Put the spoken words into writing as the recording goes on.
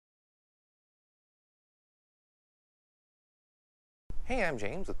Hey, I'm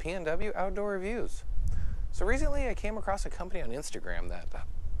James with PNW Outdoor Reviews. So recently I came across a company on Instagram that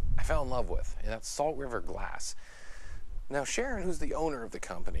I fell in love with, and that's Salt River Glass. Now Sharon, who's the owner of the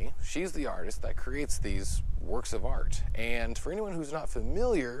company, she's the artist that creates these works of art. And for anyone who's not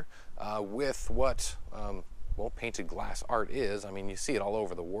familiar with what painted glass art is, I mean, you see it all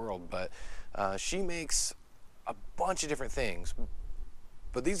over the world, but she makes a bunch of different things.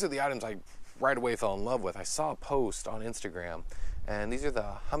 But these are the items I right away fell in love with. I saw a post on Instagram, and these are the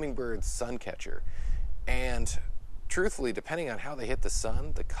Hummingbirds sun catcher. And truthfully, depending on how they hit the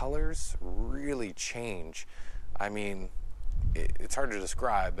sun, the colors really change. I mean, it's hard to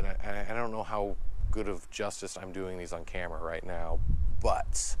describe, and I don't know how good of justice I'm doing these on camera right now,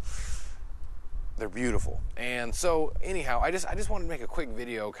 but they're beautiful. And so anyhow, I just wanted to make a quick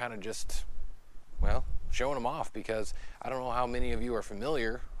video, kind of just, well, showing them off, because I don't know how many of you are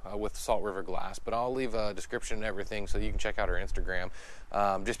familiar with Salt River Glass, but I'll leave a description and everything so you can check out her Instagram,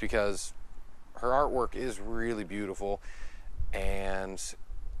 just because her artwork is really beautiful. And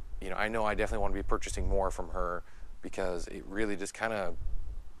you know I definitely want to be purchasing more from her, because it really just kind of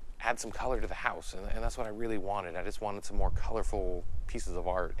adds some color to the house, and that's what I really wanted. I just wanted some more colorful pieces of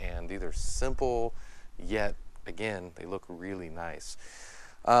art, and these are simple, yet again they look really nice.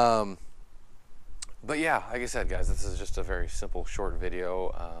 But yeah, like I said, guys, this is just a very simple, short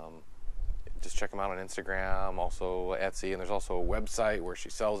video. Just check them out on Instagram, also Etsy, and there's also a website where she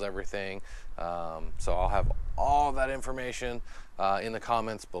sells everything. So I'll have all that information in the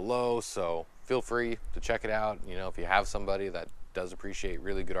comments below, so feel free to check it out. You know, if you have somebody that does appreciate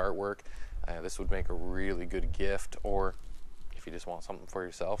really good artwork, this would make a really good gift, or if you just want something for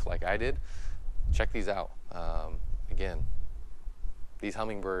yourself like I did, check these out. Again, these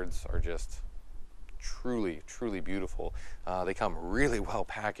hummingbirds are just truly beautiful. They come really well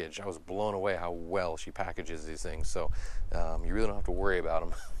packaged. I was blown away how well she packages these things, so you really don't have to worry about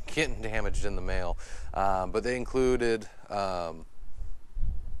them getting damaged in the mail. But they included oh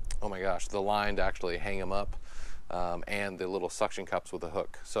my gosh, the line to actually hang them up, and the little suction cups with a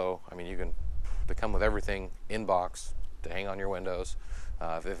hook. So I mean, they come with everything in box to hang on your windows,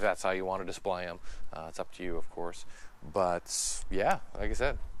 if that's how you want to display them. It's up to you, of course. But yeah, like I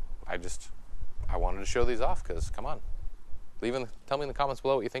said, I wanted to show these off, because come on, tell me in the comments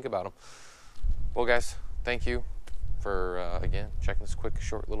below what you think about them. Well guys, thank you for again checking this quick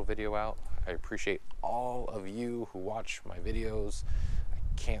short little video out. I appreciate all of you who watch my videos. I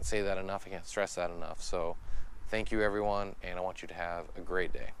can't say that enough, I can't stress that enough. So thank you everyone, and I want you to have a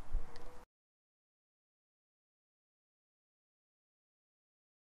great day.